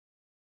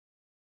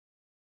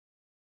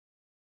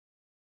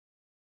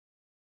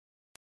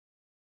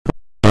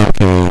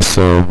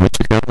So what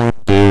you're going to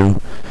want to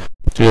do,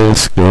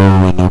 just go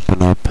and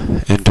open up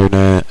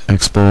Internet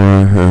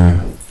Explorer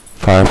or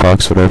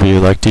Firefox, whatever you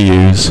like to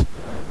use.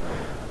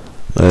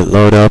 Let it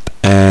load up,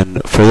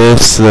 and for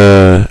this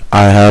I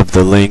have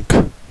the link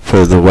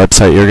for the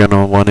website you're going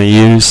to want to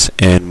use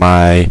in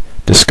my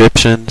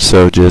description,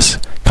 so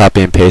just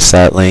copy and paste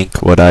that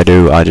link. What I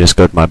do, I just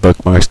go to my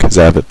bookmarks because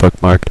I have it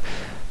bookmarked.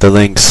 The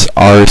link's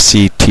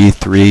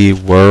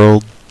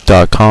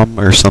RCT3world.com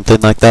or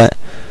something like that.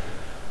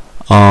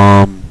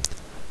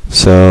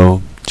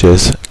 So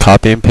just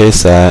copy and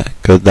paste that,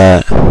 go to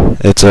that.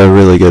 It's a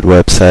really good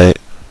website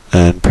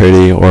and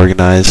pretty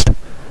organized.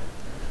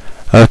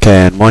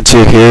 Okay, and once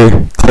you're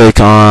here, click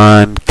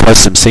on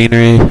custom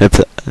scenery, if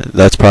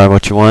that's probably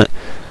what you want.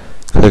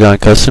 Click on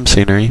custom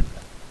scenery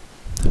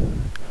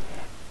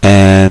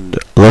and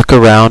look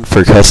around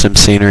for custom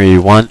scenery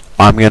you want.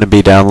 I'm going to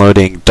be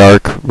downloading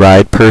Dark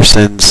Ride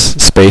Person's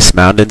Space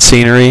Mountain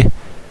scenery,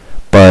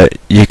 but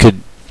you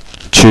could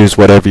choose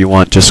whatever you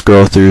want. Just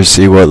scroll through,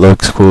 see what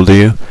looks cool to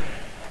you.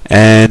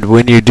 And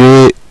when you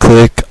do it,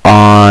 click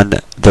on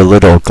the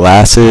little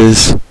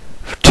glasses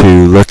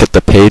to look at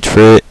the page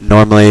for it.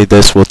 Normally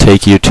this will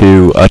take you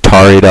to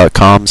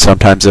Atari.com.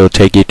 Sometimes it will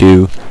take you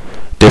to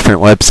different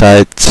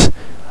websites,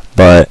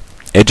 but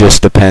it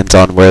just depends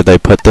on where they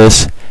put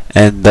this.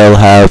 And they'll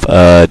have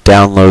a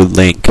download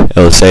link.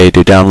 It'll say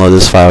to download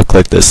this file,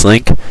 click this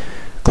link.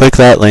 Click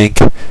that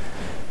link.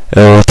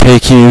 It'll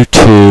take you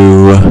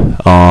to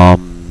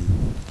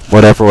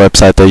whatever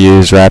website they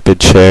use,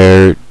 Rapid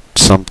Share,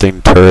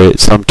 something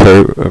turret,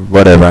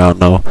 whatever, I don't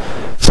know,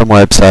 some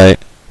website.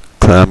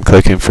 I'm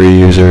clicking free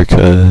user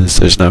because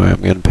there's no way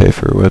I'm going to pay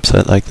for a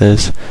website like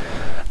this.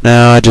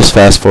 Now I just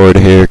fast forward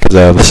here because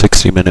I have a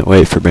 60-minute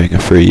wait for being a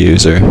free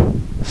user.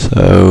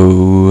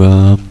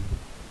 So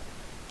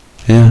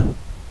yeah,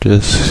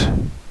 just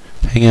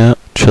hang out,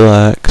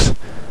 chillax.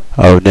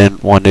 I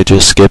didn't want to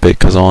just skip it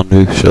because I want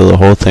to show the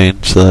whole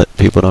thing so that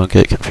people don't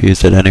get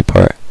confused at any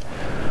part.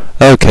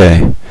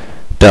 Okay,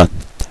 done.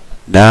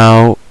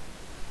 Now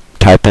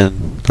type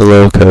in the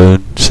little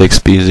code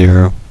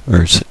 6B0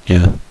 or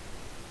yeah.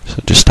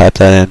 So just type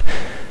that in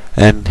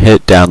and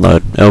hit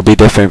download. It'll be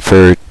different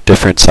for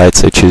different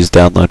sites they choose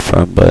download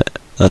from, but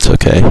that's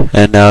okay.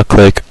 And now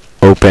click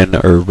open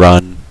or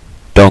run.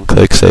 Don't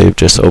click save,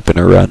 just open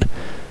or run.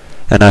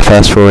 And I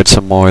fast forward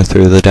some more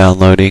through the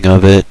downloading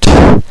of it,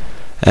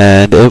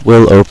 and it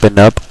will open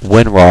up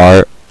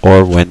WinRAR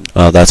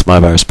or that's my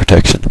virus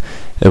protection.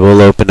 It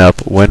will open up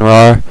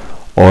WinRAR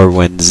or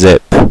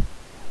WinZip.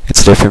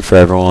 It's different for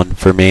everyone.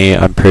 For me,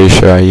 I'm pretty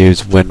sure I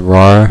use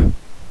WinRAR.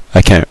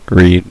 I can't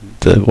read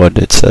what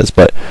it says,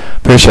 but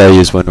I'm pretty sure I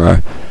use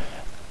WinRAR.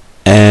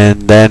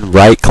 And then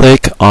right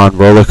click on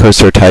Roller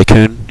Coaster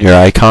Tycoon, your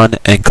icon,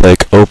 and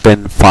click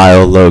Open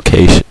File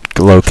Locator.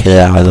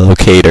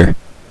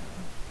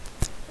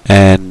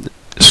 And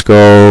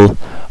scroll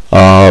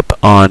up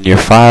on your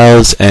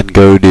files and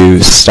go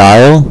to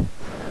Style,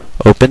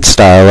 open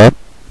Style up,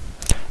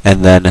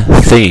 and then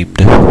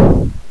Themed.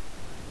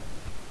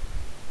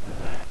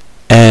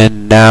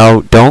 And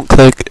now don't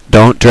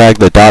drag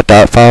the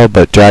 .dot file,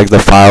 but drag the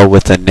file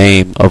with the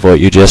name of what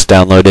you just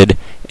downloaded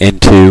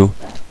into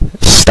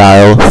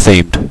Style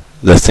Themed,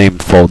 the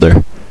themed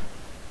folder.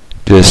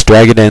 Just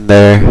drag it in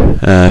there,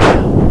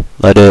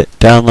 let it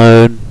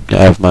download. I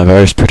have my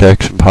virus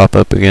protection pop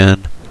up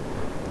again.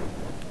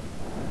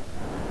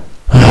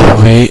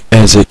 Wait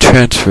as it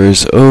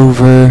transfers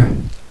over,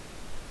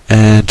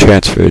 and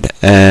transferred.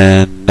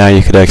 And now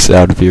you could exit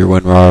out of your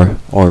WinRAR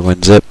or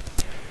WinZip.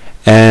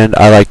 And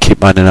I like to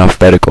keep mine in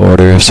alphabetical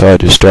order, so I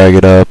just drag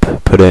it up,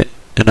 put it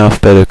in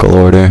alphabetical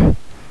order.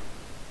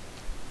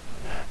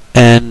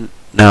 And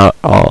now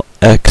I'll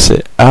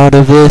exit out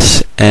of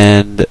this,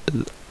 and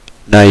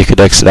now you could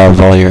exit out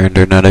of all your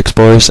Internet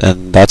Explorers,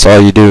 and that's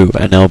all you do,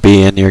 and it'll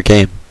be in your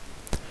game.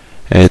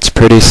 It's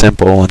pretty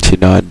simple once you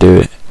know how to do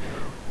it.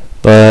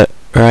 But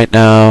right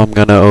now I'm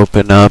gonna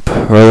open up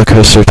Roller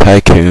Coaster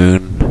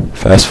Tycoon,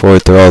 fast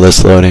forward through all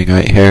this loading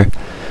right here,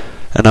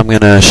 and I'm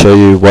gonna show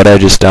you what I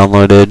just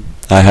downloaded.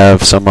 I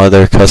have some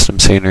other custom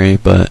scenery,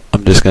 but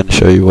I'm just gonna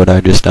show you what I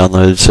just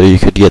downloaded so you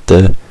could get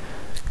the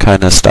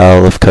kind of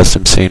style of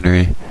custom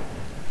scenery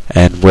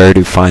and where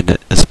to find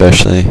it,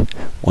 especially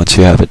once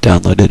you have it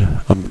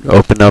downloaded. I'm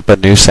open up a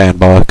new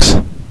sandbox.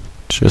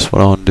 It's just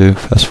what I want to do.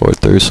 Fast forward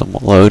through some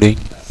loading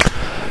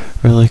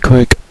really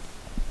quick.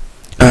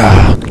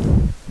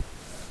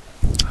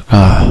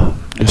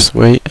 Just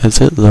wait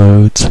as it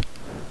loads.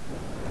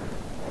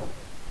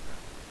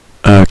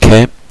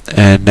 Okay,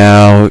 and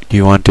now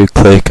you want to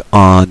click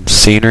on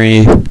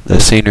scenery, the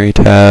scenery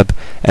tab,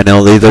 and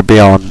it'll either be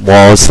on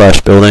walls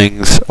 /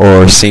 buildings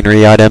or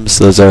scenery items.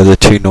 Those are the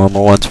two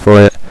normal ones for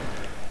it.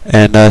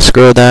 And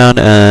scroll down,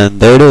 and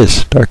there it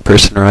is, Dark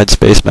Person Rides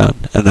Space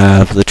Mountain. And I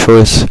have the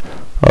choice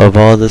of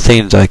all the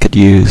themes I could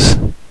use.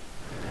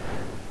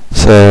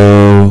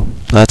 So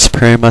that's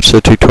pretty much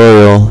the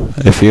tutorial.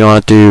 If you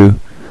want to,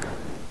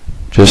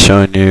 just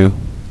showing you,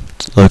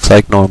 looks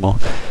like normal.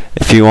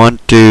 If you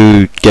want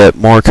to get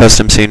more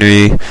custom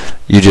scenery,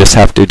 you just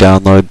have to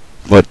download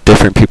what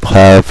different people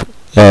have.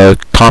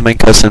 Common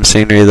custom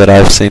scenery that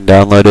I've seen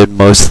downloaded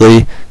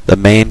mostly, the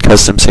main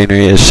custom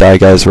scenery is Shy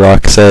Guy's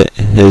Rock Set.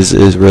 His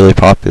is really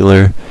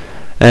popular.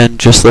 And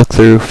just look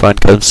through, find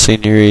custom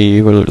scenery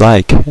you would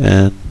like,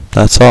 and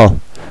that's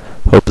all.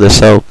 Hope this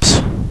helps.